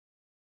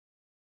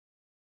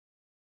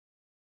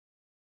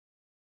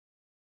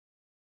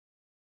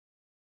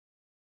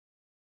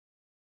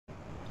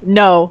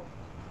No.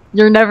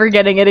 You're never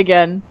getting it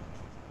again.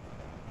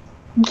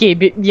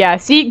 Yeah,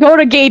 see? Go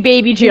to gay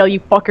baby jail, you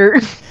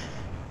fucker.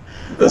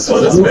 This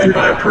one is made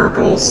by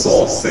Purple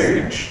Soul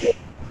Sage.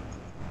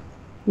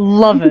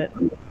 Love it.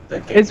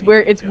 It's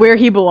where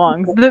he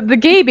belongs. The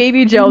gay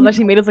baby jail is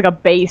actually made as like a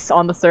base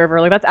on the server.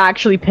 Like that's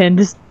actually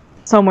pinned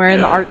somewhere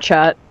in the art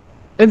chat.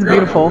 It's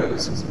beautiful.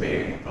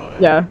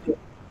 Yeah.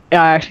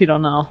 Yeah, I actually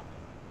don't know.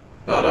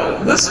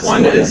 But this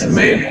one is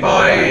made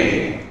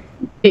by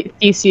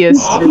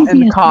Theseus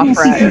and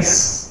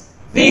Coffrat.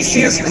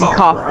 Theseus and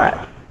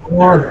Coffrat.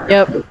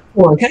 Yep.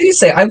 Well, can you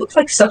say I look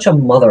like such a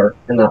mother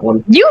in that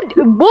one?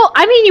 Well,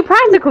 I mean, you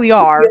practically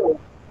are.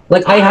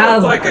 Like I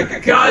have like a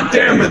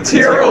goddamn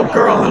material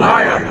girl, and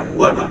I am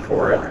living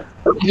for it.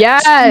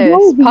 Yes,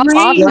 pop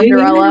off,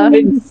 Cinderella.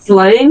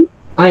 Slang.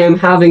 I am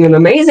having an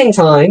amazing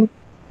time,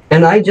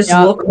 and I just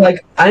look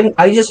like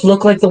I just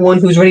look like the one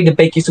who's ready to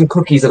bake you some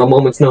cookies at a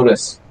moment's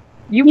notice.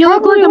 You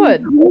probably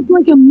would. You look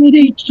like a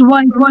mid-aged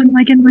white one,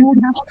 like in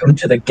Red House. Welcome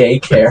to the gay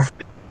care.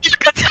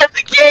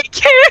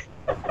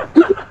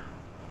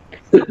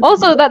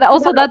 Also,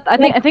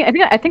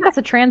 I think that's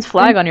a trans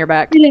flag on your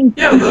back.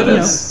 Yeah, that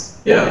is.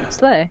 Yeah.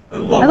 Slay. I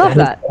love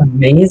that.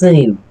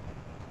 Amazing.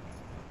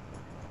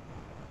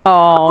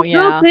 Oh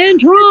yeah. And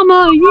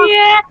drama,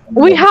 yeah.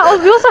 We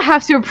also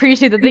have to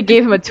appreciate that they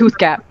gave him a tooth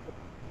gap.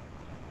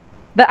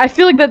 I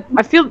feel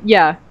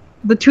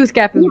the tooth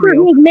gap is real. He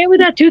was made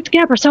with that tooth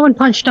gap, or someone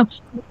punched him.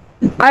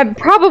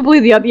 Probably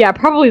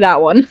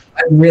that one.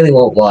 I really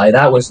won't lie.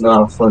 That was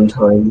not a fun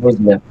time,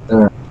 wasn't it?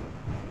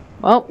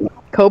 Well,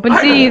 cope and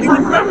seize. I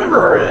don't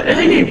remember it.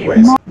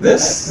 Anyways,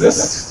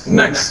 this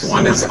next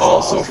one is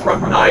also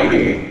from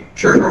 90,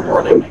 Trigger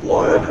Warning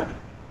Blood.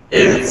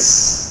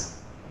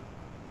 It's...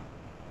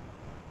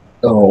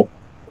 Oh.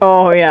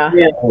 Oh, yeah.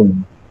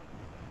 And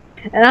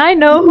I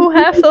know who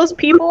half those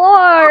people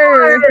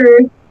are!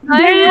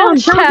 I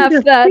watch half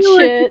that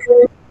shit!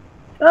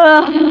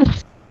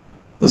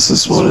 This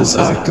is what is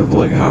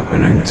actively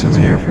happening to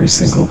me every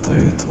single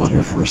day,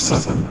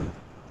 24/7.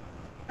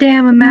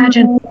 Damn,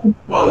 imagine.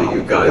 While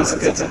you guys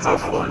get to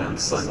have fun and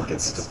Son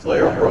gets to play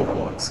a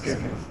Roblox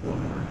game with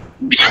Lunar,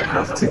 I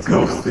have to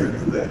go through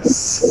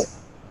this.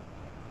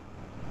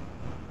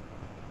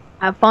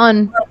 Have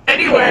fun.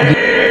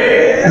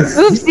 Anyways!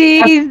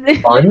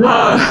 Oopsies! Fun?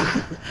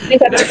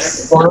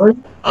 Next,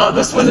 fun?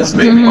 this one is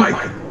made by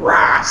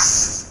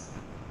Grass.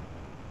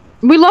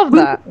 We love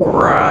that.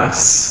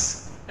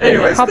 Grass.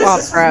 Anyways, Pop this off,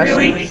 is Grass.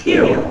 really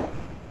cute.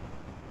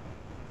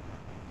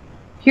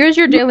 Here's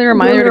your daily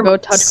reminder to go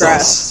touch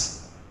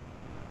grass.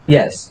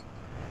 Yes.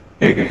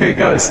 Hey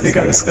guys.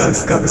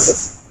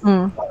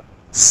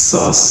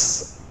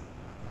 Sus.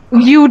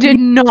 You did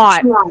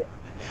not!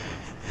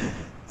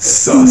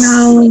 Sus.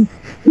 No.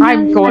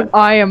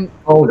 I am...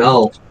 Oh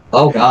no.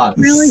 Oh god.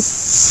 Really?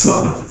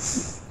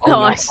 Sus. Oh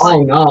no.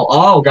 Oh no.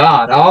 Oh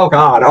god. Oh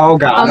god. Oh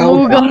god.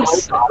 Oh god.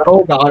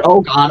 Oh god.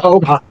 Oh god. Oh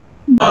god.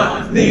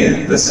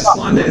 This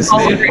one is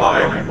made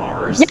by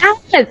Mars.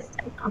 Yes!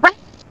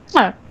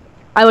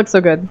 I look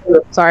so good.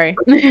 Sorry.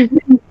 I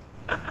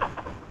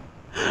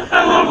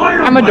love how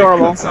your I'm mic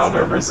adorable. cuts out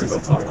every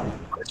single time.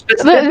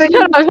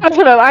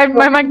 Shut up.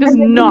 My mic does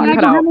not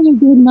cut out. Having a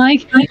good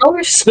mic. I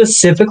are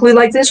specifically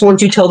like this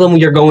once you tell them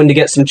you're going to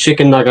get some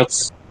chicken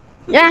nuggets.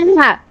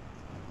 Yeah!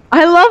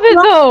 I love it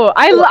though!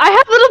 I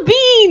have little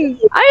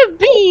beans! I have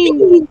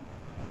beans!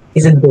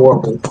 He's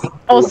adorable.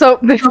 Also,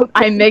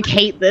 I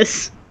hate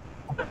this.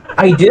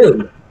 I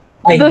do.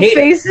 I The hate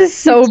face is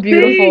so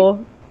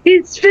beautiful.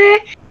 It's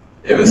fake.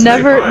 It was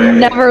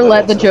Never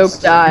let the joke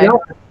die.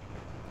 No.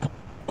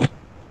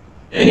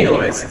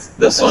 Anyways,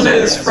 this one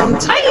is from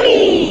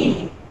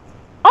Tiny!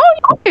 Oh,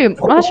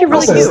 well, that's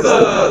really cute.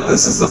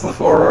 This is the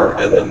before,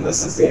 and then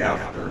this is the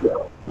after.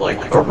 Like,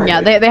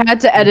 Yeah, they had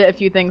to edit a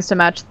few things to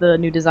match the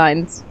new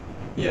designs.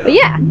 Yeah. But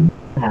yeah.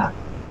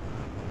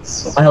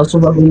 I also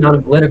love the amount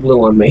of glitter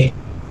glue on me.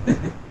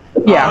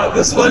 Yeah.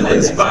 This one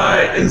is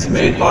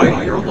made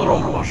by Your Little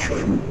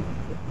Mushroom.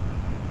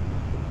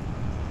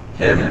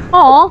 Him.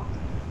 Aw.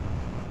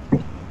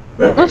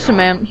 Listen,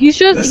 man, he's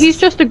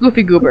just a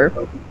goofy goober.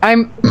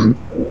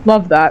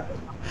 Love that.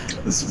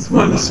 This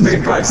one is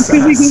made by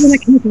Sass.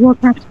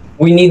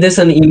 We need this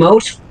an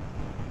emote?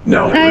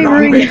 No, we're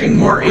not making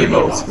more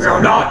emotes. We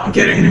are not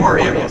getting more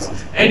emotes.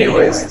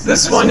 Anyways,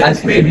 this one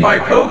is made by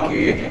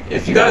Pokey.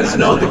 If you guys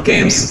know the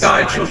game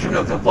Sky Children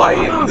of the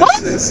Light,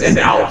 this is an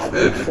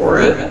outfit for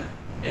it.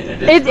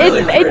 And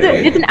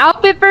it's an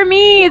outfit for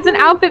me. It's an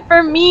outfit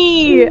for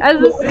me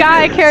as a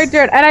Sky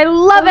character, and I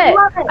love it.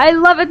 I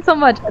love it so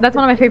much. That's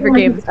one of my favorite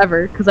games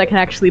ever because I can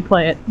actually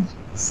play it.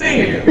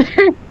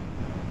 Same.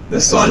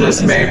 This one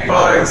is made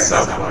by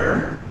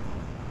Sapphire.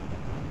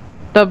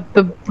 The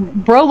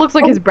bro looks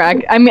like his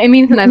back. I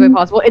mean in the nicest way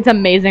possible. It's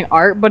amazing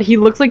art, but he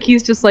looks like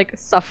he's just like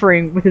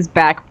suffering with his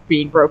back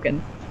being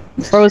broken.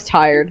 Bro's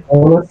tired.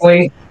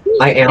 Honestly,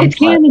 I am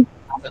tired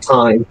all the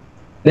time.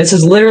 This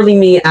is literally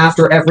me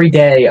after every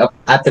day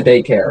at the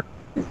daycare.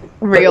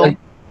 Real. Like,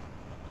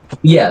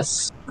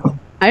 yes.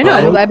 I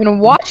know. I've been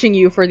watching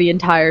you for the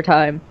entire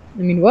time.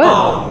 I mean,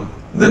 what?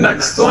 The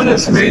next one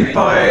is made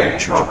by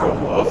Choco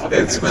Love.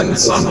 It's when the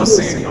sun was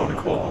singing on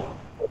the wall.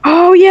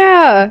 Oh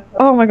yeah!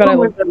 Oh my god, I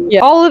love that.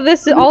 Yeah. All of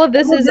this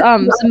is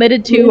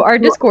submitted to our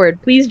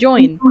Discord. Please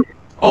join.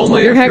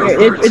 Only if you're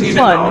 13 it's and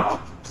fun.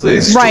 up.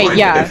 Please Right, join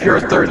yeah. if you're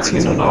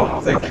 13 and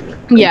up. Thank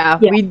you. Yeah,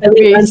 we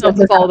still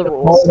follow the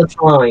rules. all the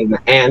time,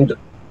 and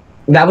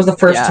that was the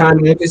first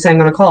time I actually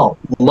sang on a call.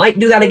 Might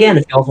do that again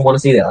if you also want to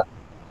see that.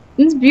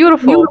 It's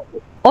beautiful.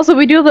 Also,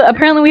 we do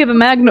apparently we have a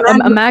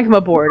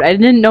magma board. I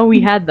didn't know we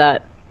had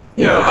that.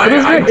 Yeah,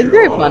 It's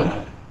very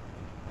fun.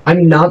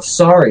 I'm not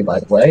sorry,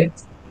 by the way.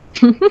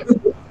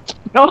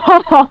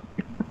 Oh,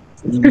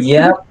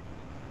 Yep.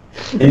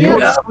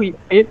 you're sweet.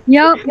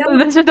 Yep.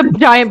 This is a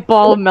giant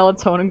ball of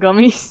melatonin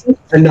gummies.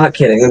 I'm not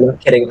kidding. I'm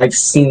not kidding. I've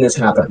seen this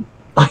happen.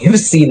 I have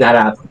seen that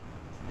happen.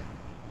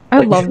 I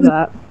love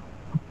that.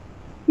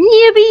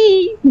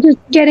 Yippee! Just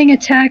getting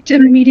attacked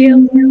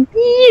immediately.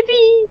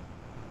 Yippee!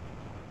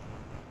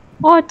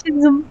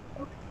 Autism.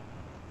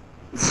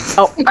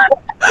 Oh.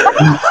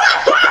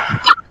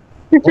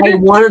 I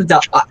wanted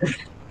to.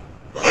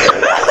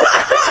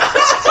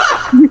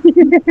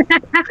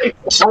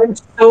 I'm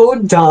so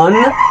done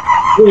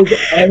with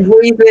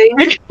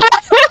everything.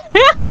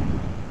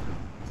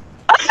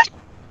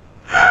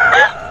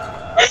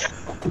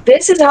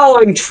 This is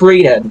how I'm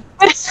treated.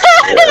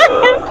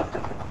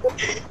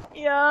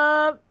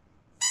 Yup.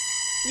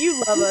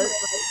 You love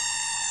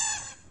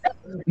us.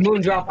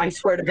 Moondrop, I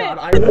swear to God,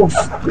 I will.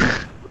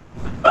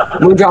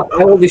 Moondrop,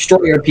 I will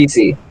destroy your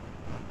PC.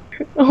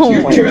 Oh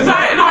You my do god.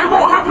 that and I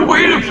won't have a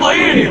way to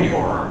play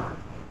anymore.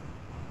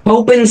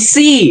 Open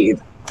seed.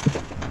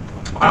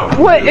 I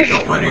What? really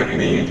don't want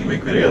me to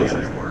make videos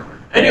anymore.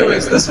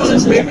 Anyways, this one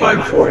is made by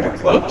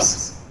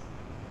Eclipse.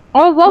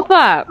 Oh, I love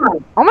that.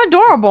 I'm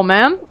adorable,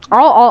 man.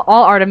 All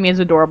art of me is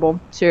adorable.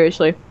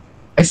 Seriously.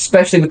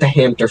 Especially with the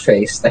hamster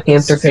face. The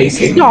hamster face.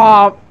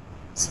 Stop.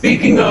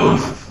 Speaking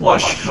of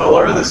flush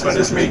color, this one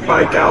is made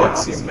by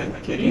Galaxy Mint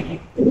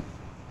Kitty.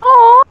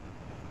 Aww.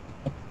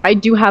 I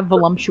do have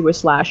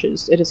voluptuous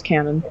lashes. It is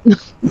canon.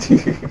 And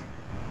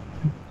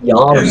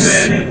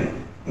Yums.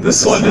 then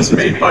this one is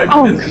made by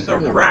Oh. Mint the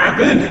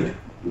Rabbit.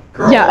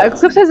 Girl. Yeah,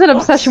 Eclipse has an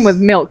obsession with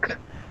milk.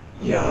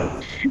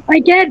 Yeah. I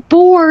get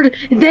bored,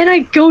 then I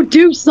go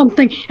do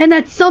something, and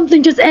that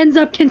something just ends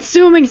up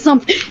consuming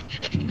something.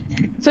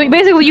 So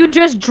basically, you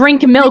just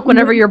drink milk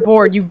whenever you're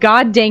bored. You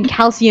goddamn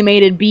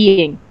calciumated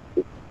being.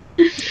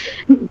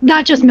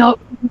 Not just milk.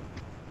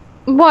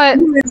 What?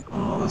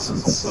 Oh, this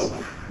is so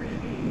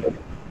pretty.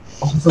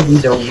 All of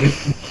these are weird.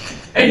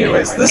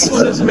 Anyways, this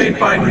one is made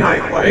by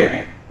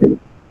Nightlight.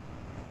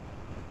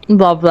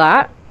 Love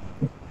that.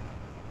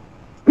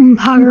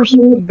 Huggers.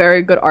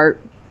 Very good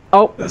art.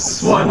 Oh,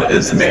 This one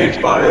is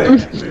made by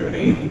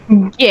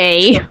Mooney.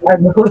 gay.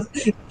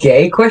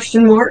 Gay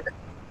question mark?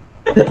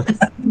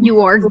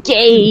 You are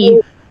gay.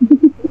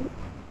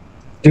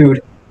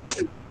 Dude,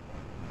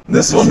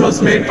 This one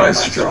was made by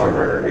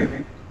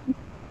Strawberry.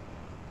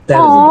 that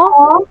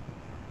Aww.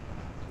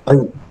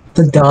 is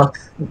the duck.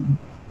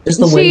 Just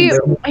the way See,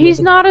 they're- he's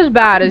not as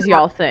bad as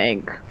y'all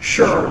think.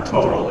 Sure,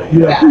 totally.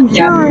 Yeah, Sure,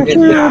 yeah, sure,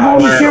 Yeah,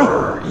 sure.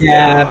 sure.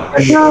 yeah,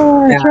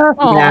 Sure,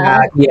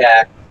 yeah, sure.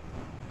 yeah.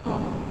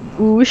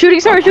 Ooh, shooting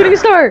star, shooting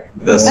star.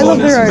 This I love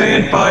one is their art.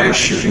 made by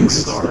Shooting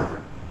Star.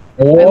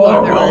 I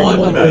love I their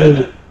will art.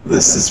 admit,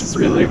 this is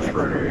really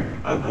pretty.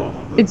 I love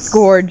this. It's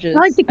gorgeous. I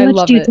like the I glitch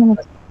love it. details.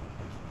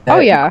 Oh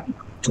yeah,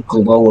 The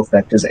glow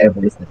effect is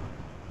everything.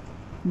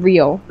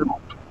 real.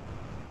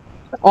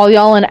 All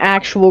y'all in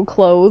actual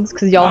clothes,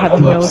 because y'all Not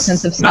have no Eclipse.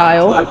 sense of Not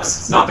style.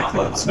 Eclipse. Not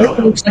Eclipse. No,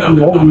 Looks like no,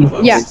 not Moldy.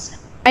 Eclipse.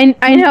 Yeah.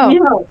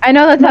 I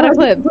know that's not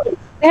Eclipse.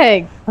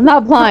 Hey, I'm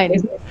not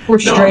blind. We're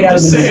No, straight I'm out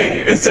of just the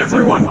saying, it's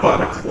everyone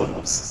but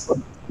Eclipse.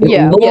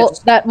 Yeah,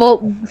 Yes.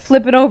 we'll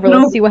flip it over.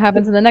 Let's see what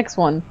happens in the next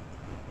one.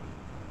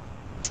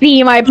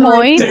 See my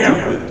point?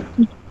 Damn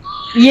it.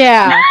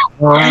 Yeah,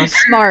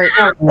 smart.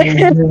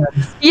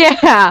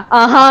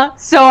 Yeah,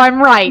 so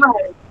I'm right.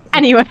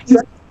 Anyway,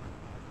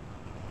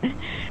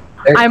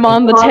 I'm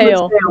on the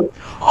tail.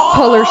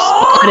 Color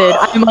spotted.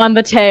 I'm on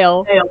the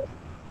tail. Aww.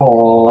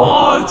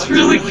 Oh, it's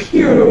really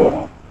cute.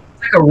 Like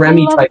a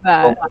Remy love type.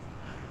 that.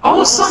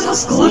 Oh, sun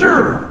has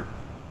glitter.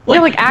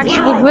 Yeah, like actual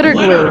literal glitter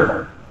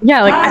glue.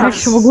 Yeah, like Yes.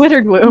 actual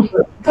glitter glue.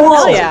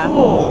 Hell yeah.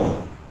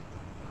 Cool.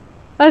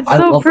 That's I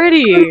so love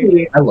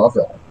pretty. I love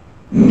that.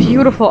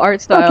 Beautiful art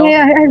style. Okay,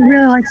 I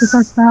really like this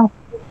art style.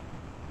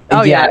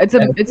 Oh yeah,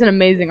 Yeah. it's an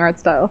amazing art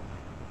style.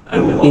 I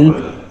love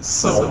it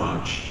so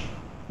much.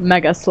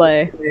 Mega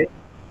slay.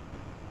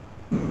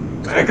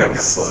 Mega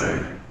slay.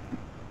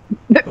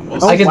 The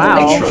most I can-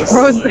 wow. ultra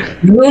Rose- slay.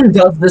 Moon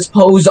does this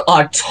pose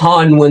a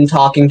ton when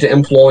talking to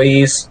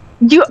employees.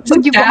 You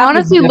That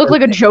honestly was look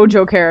like a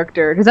JoJo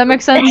character. Does that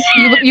make sense?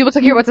 You look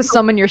like you're about to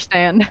summon your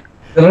stand.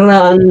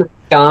 Dun,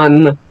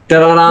 dun,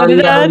 dun,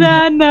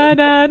 dun,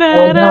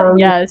 dun.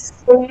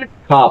 Yes.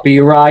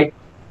 Copyright.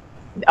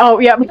 Oh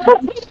yeah.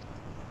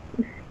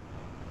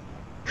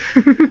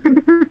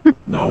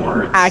 No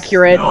words.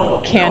 Accurate.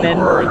 No, Canon.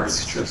 No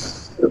words.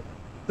 Just.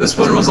 This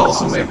one was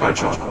also made by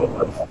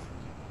Choco.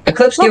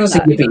 Eclipse, give us a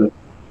that. yippee.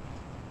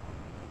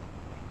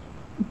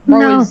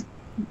 No.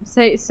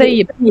 Say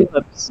you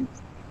Eclipse.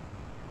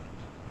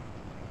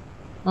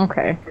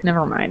 Okay,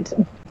 never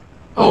mind.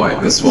 Oh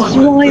wait, this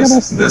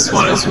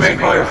one is made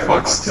by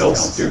Foxtail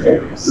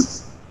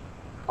Studios.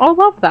 I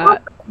love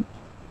that.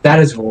 That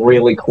is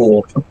really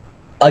cool.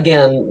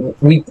 Again,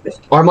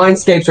 our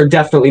mindscapes are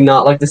definitely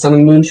not like the Sun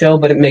and Moon show,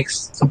 but it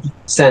makes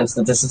sense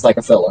that this is like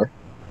a filler.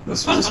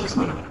 This one's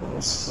kind of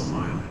cool, so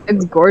mine.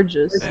 It's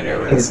gorgeous.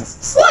 Anyways,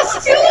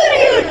 Celestial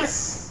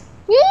Idiots!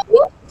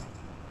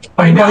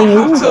 I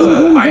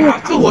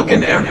have to look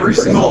in every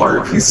single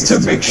art piece to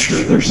make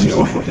sure there's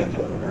no hidden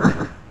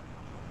lunar.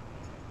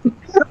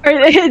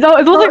 It's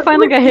almost like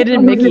find like a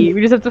hidden Mickey.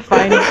 We just have to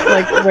find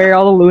like where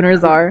all the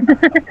lunars are.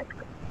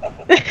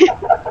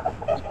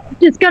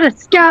 Just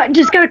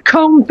gotta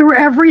comb through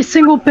every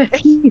single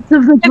piece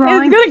of the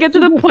drawing. It's gonna get to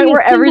the point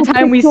where every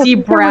time we see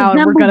brown,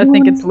 we're gonna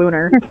think it's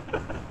lunar.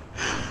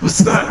 What's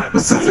that?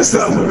 Is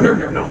that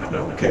lunar? No,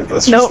 okay,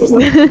 that's nope. just...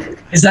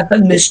 Is that the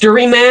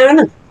mystery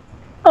man?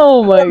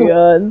 Oh my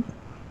god.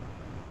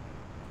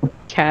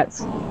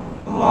 Cats.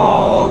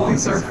 Oh,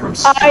 these are from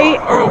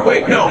Oh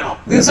wait, no.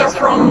 These are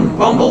from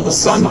Bumble the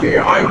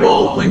Sunbee. I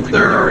will link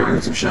their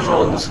YouTube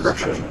channel in the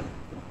description.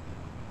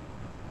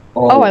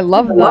 Oh, I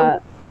love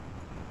that.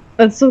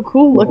 That's so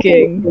cool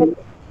looking.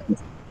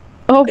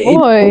 Oh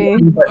boy.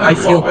 I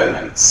love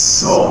it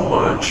so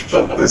much,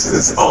 but this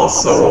is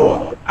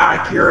also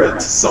accurate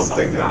to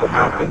something that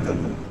happened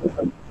in...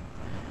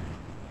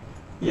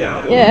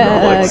 Yeah,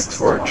 Luna likes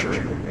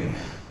torturing me.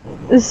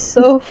 It's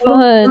so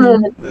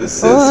fun. This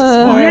is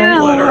quite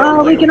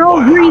Yeah, we can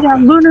all agree that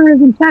Lunar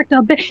is in fact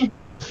a bitch.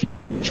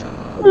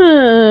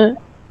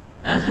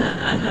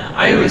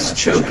 I was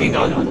choking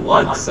on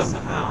blood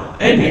somehow.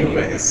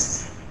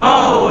 Anyways.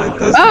 Oh, it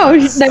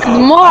doesn't there's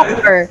more!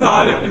 I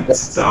thought it would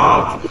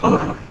stop.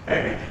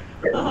 Okay.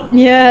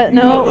 Yeah,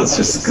 no. Let's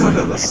just go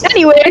to the...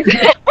 Anyway.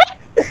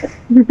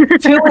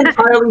 Two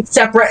entirely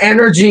separate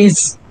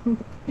energies.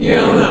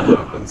 Yeah, that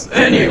happens.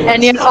 Anyways.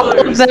 And yet all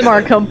of them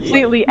are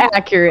completely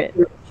accurate.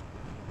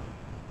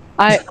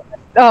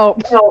 Oh,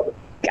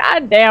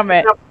 god damn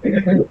it.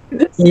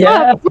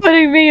 Yeah. Stop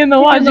putting me in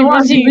the washing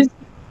machine.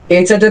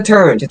 It's a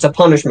deterrent. It's a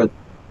punishment.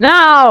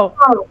 No!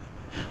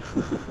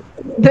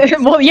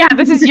 Well, yeah,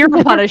 this is your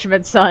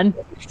punishment, son.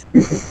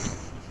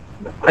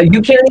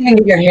 You can't even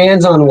get your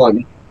hands on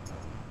one.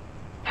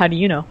 How do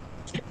you know?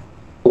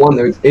 One,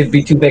 it'd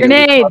be too big.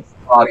 Grenades!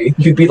 Body.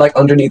 You'd be like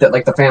underneath it,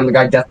 like the Family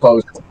Guy death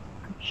pose.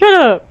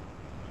 Shut up!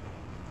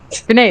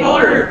 Grenades.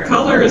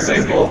 Color is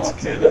able to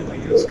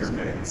cannonly use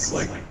grenades.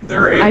 Like,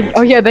 they're able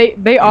oh yeah,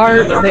 they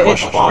are.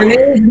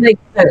 Grenades make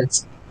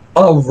sense.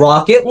 A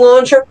rocket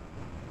launcher?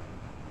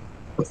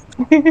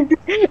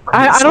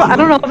 I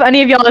don't know if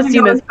any of y'all have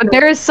seen this, but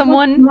there is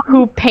someone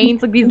who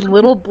paints like these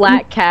little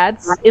black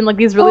cats in like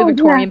these really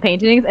Victorian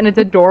paintings, and it's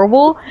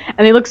adorable,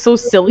 and they look so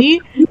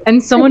silly.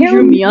 And someone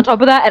drew me on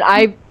top of that, and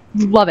I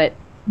love it.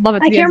 Love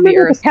it. I can't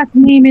remember what the cat's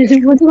name is.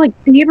 Was it like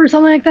Babe or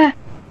something like that?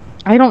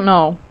 I don't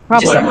know.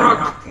 Probably.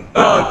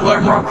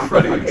 Glamrock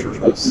Freddy drew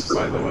this,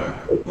 by the way.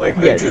 Like,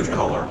 they drew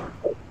color.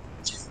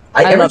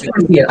 Every time I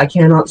see it, I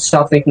cannot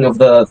stop thinking of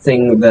the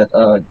thing that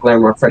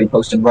Glamrock Freddy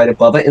posted right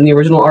above it in the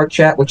original art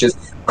chat, which is,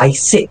 I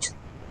sit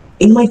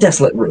in my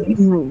desolate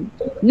room.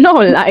 No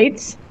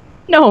lights.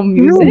 No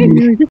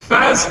music.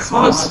 Faz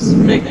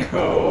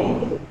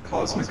Cosmico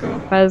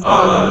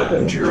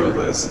drew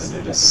this, and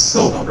it is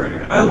so pretty.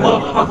 I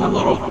love how the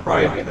little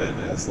pride pin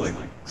is, like,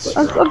 that's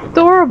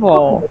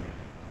adorable.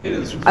 It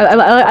is.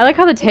 I like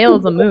how the tail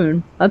is a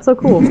moon. That's so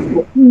cool.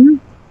 And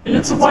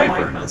it's a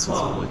wyvern as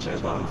well, which I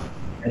love.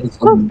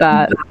 Love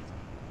that.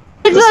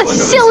 It's a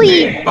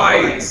silly!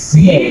 By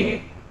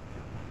C?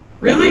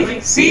 Really?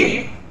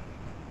 C?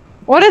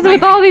 What is it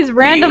with all these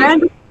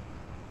random...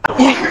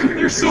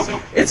 They're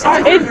so... It's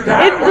either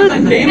that or the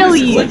name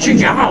is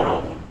glitching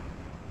out.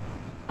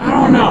 I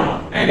don't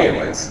know.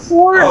 Anyways.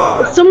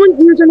 Or someone's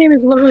username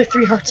is literally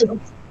 3 hearts.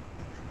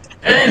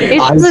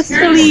 It's the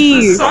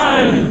silly...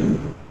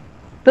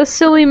 The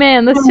silly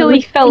man, the silly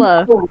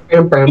fella.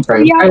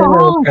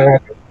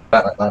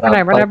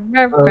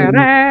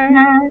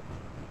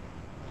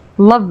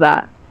 Love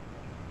that.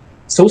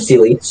 So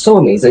silly, so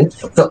amazing.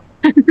 So,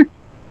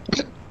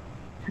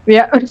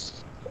 yeah.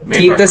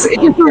 Keep this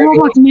in.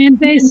 Roblox man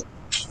face.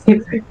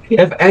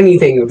 If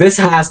anything, this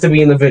has to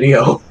be in the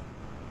video.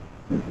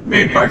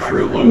 Made by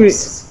Fruit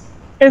Loops.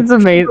 It's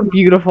amazing,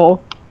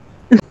 beautiful.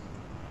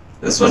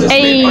 This one is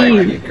made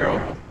by Pico.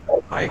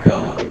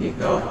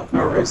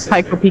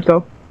 Pico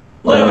Pico.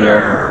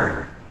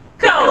 Lunar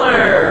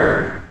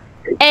color.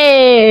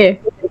 Hey.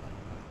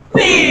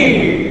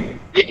 Me.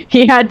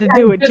 He had to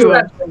do it to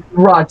us.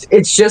 Right,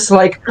 it's just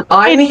like,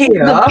 I'm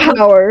here. The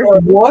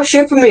power.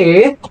 Worship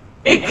me.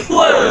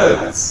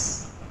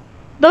 Eclipse.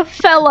 The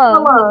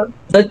fella.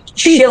 The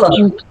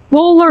chiller.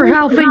 Bowler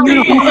outfit.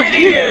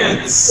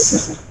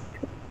 Idiots.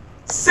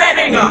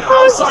 Setting a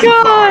house on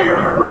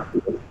fire.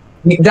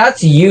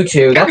 That's you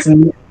two. That's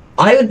me.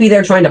 I would be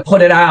there trying to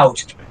put it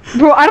out.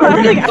 Bro, I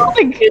don't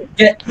think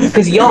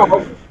because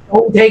y'all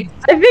don't take.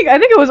 I think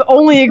it was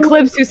only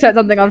Eclipse who set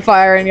something on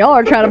fire, and y'all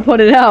are trying to put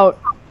it out.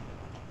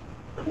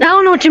 I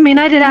don't know what you mean.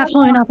 I did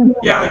absolutely nothing.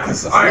 Yeah,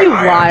 because I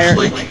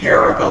actually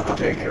care about the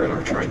daycare and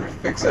I'm trying to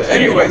fix it.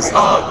 Anyways,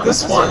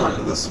 this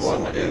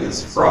one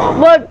is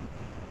from... Look!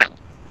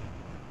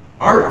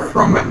 Art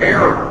from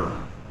Error.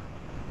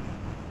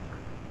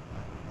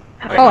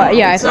 Oh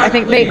yeah, I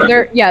think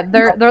they're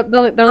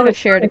like a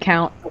shared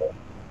account.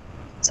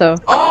 So.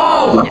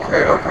 Oh,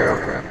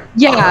 okay.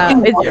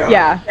 Yeah,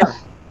 yeah.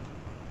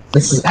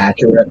 This is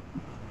accurate.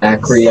 I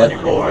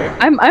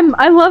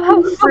love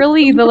how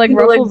frilly the like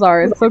ruffles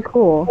are. It's so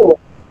cool.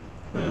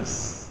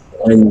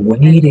 I'm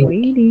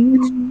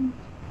waiting.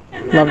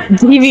 Love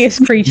devious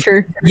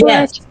creature.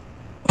 Yes.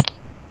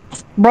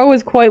 Bro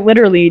is quite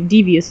literally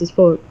devious as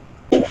fuck.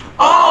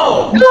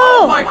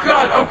 Oh my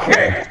god,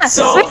 okay.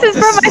 So this is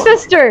from my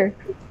sister.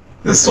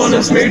 This one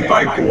is made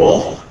by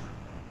Ghoul.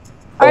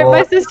 Alright,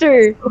 my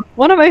sister.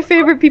 One of my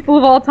favorite people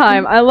of all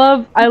time. I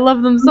love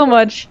them so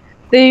much.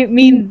 They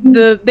mean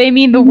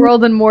the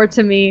world and more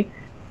to me,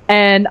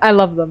 and I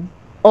love them.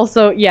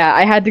 Also, yeah,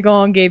 I had to go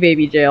on gay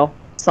baby jail.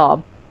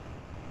 Sob.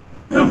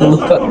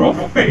 Little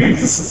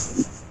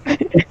face.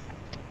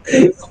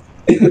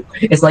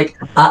 It's like,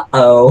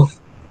 uh-oh.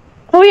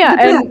 Oh yeah,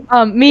 and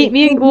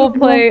me and Ghoul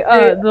play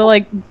the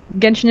like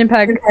Genshin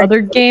Impact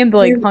other game, the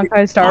like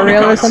Honkai Star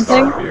Rail or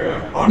something.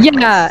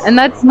 Yeah, and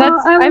that's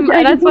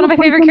one of my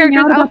favorite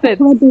characters'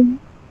 outfits. I want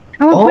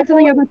to point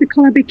something about the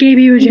club at gay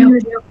baby jail.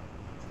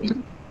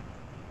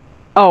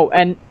 Oh,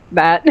 and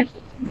that.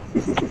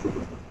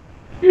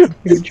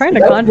 He's trying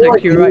to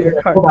contact you about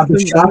your card. About the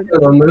shot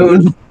of the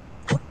moon.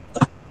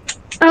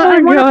 I want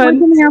to point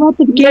something about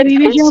the gay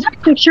baby jail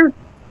picture.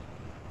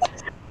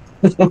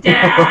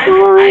 Dad,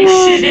 I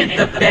shit in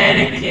the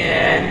bed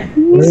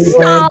again.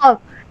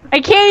 Stop! I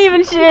can't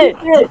even shit!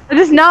 It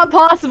is not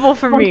possible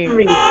for me.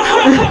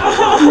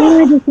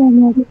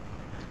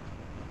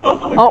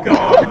 Oh my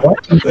god.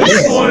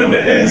 This one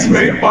is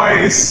made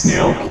by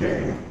Snail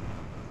King.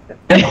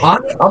 Am I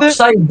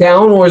upside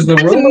down or is the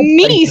That's room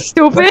me,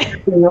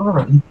 stupid!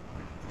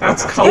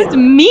 That's color. It's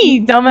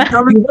me, dumbass!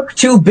 You look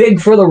too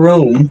big for the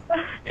room.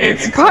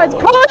 It's God,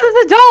 color.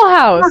 it's a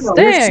dollhouse!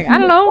 Dang, I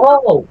don't know.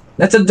 Oh,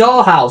 that's a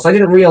dollhouse. I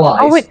didn't realize.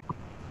 Oh, wait.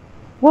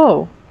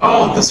 Whoa.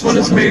 Oh, this one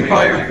is made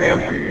by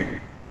Vampy.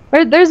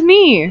 There's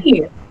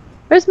me!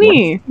 There's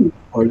me!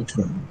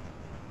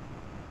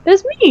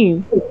 There's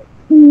me!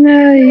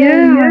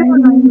 Yeah.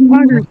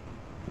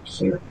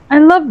 I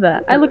love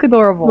that. I look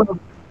adorable.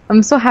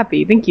 I'm so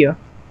happy. Thank you.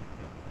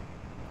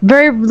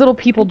 Very little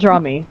people draw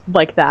me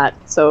like that,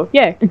 so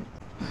yay.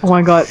 Oh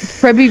my god.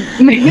 Freddy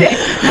made it.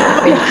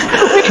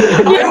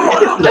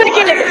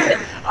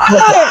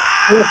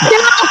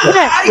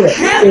 I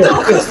can't though,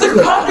 because they're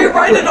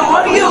copyrighted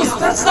audios.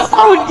 That's the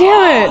Oh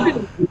damn it!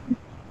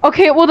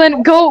 Okay, well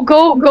then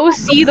go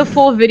see the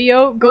full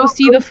video. Go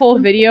see the full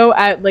video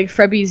at like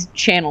Freddy's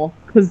channel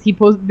because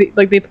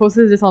they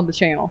posted this on the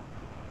channel.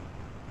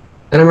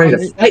 And I'm ready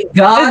to fight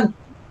God.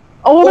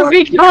 Oh,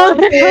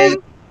 because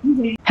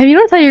have you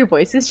noticed how your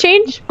voices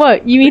change?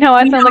 What, you mean how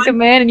I sound like a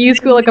man and you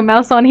squeal like a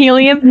mouse on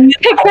helium?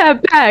 Take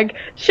that back!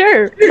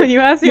 Sure, when you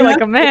ask me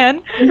like a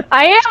man,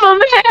 I am a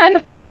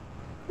man!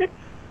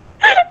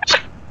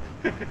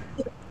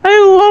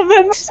 I love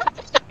it!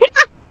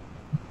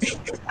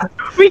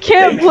 We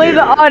can't play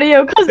the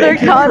audio because they're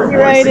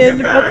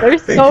copyrighted, but they're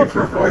so... Thank you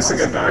for voicing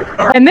it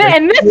back. And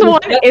this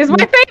one is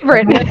my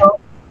favorite!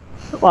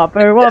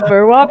 Whopper,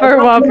 Whopper, Whopper,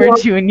 Whopper,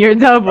 Junior,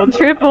 Double,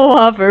 Triple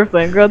Whopper,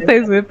 Flame Grilled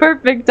Taste with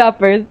perfect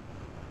toppers.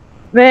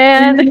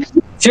 Man,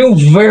 Two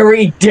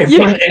very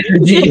different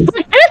energies.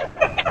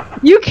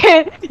 you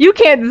can't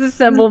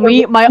disassemble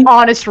me. My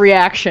honest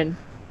reaction.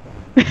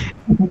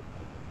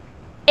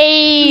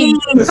 Hey,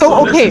 This so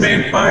one okay, is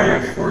made by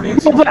 40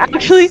 but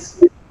actually,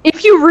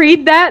 if you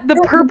read that, the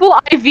purple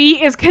IV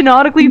is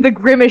canonically the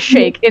grimace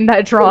shake in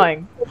that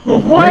drawing.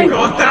 Oh my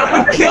god, that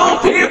would kill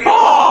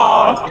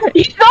people!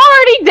 He's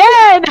already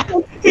dead.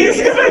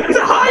 He's gonna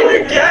die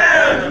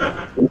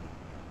again!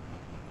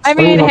 I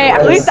mean, hey,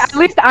 at least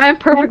I'm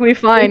perfectly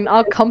fine.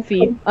 I'm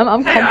comfy.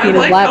 I'm Hey, comfy I in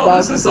his like lap how dog.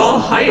 this is all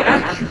height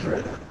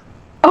accurate.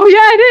 Oh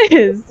yeah, it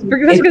is.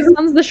 Because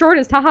Sun's the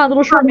shortest. Haha,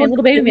 little short man,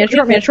 little baby man,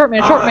 short man, short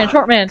man, short man,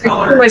 short man.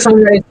 My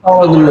sunrise is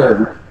taller than the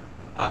moon.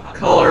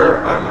 Color,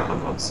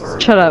 I'm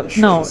sorry. Shut up.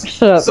 No,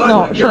 shut up. So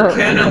No, you're shut up.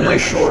 canonly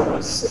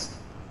shortest.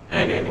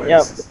 Anyways.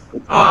 Yep.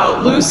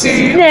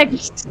 Lucy.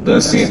 Next.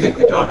 Lucy the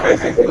duck, I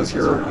think, was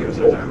your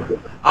username.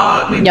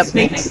 Means Yep.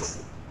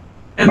 snakes.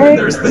 And then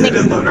there's the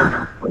hidden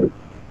lunar.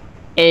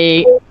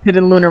 A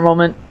hidden lunar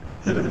moment.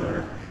 Hidden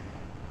lunar.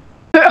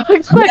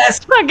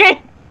 Yes.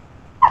 Okay.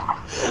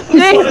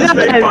 This one is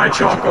made by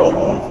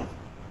Choco.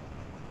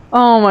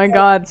 Oh my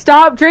god.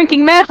 Stop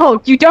drinking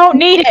milk! You don't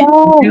need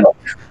it!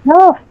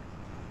 No.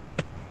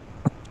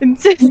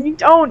 You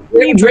don't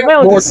need Drink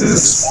milk! more.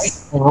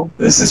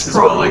 This is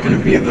probably gonna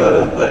be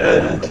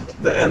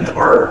the end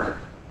art.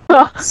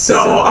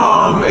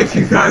 So, if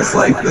you guys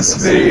like this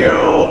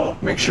video,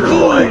 make sure to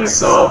like,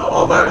 sub,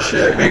 all that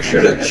shit. Make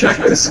sure to check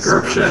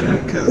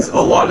description, because a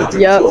lot of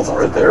details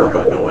are there,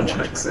 but no one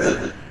checks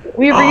it.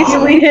 We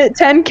recently hit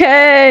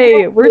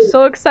 10K! We're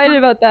so excited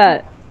about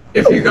that.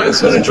 If you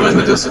guys want to join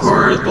the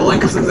Discord, the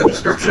link is in the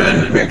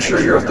description. Make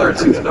sure you're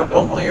 13 and up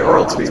only, or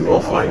else we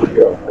will find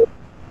you.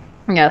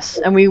 Yes,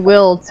 and we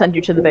will send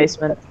you to the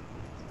basement.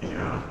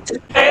 Yeah.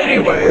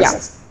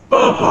 Anyways,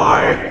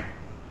 bye-bye.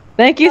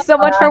 Thank you so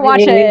much for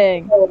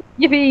watching!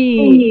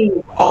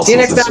 Yippee! Also, See you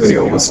next this time.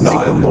 video was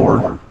not in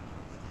lore.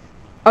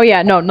 Oh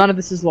yeah, no, none of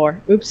this is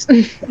lore. Oops.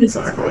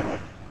 Exactly.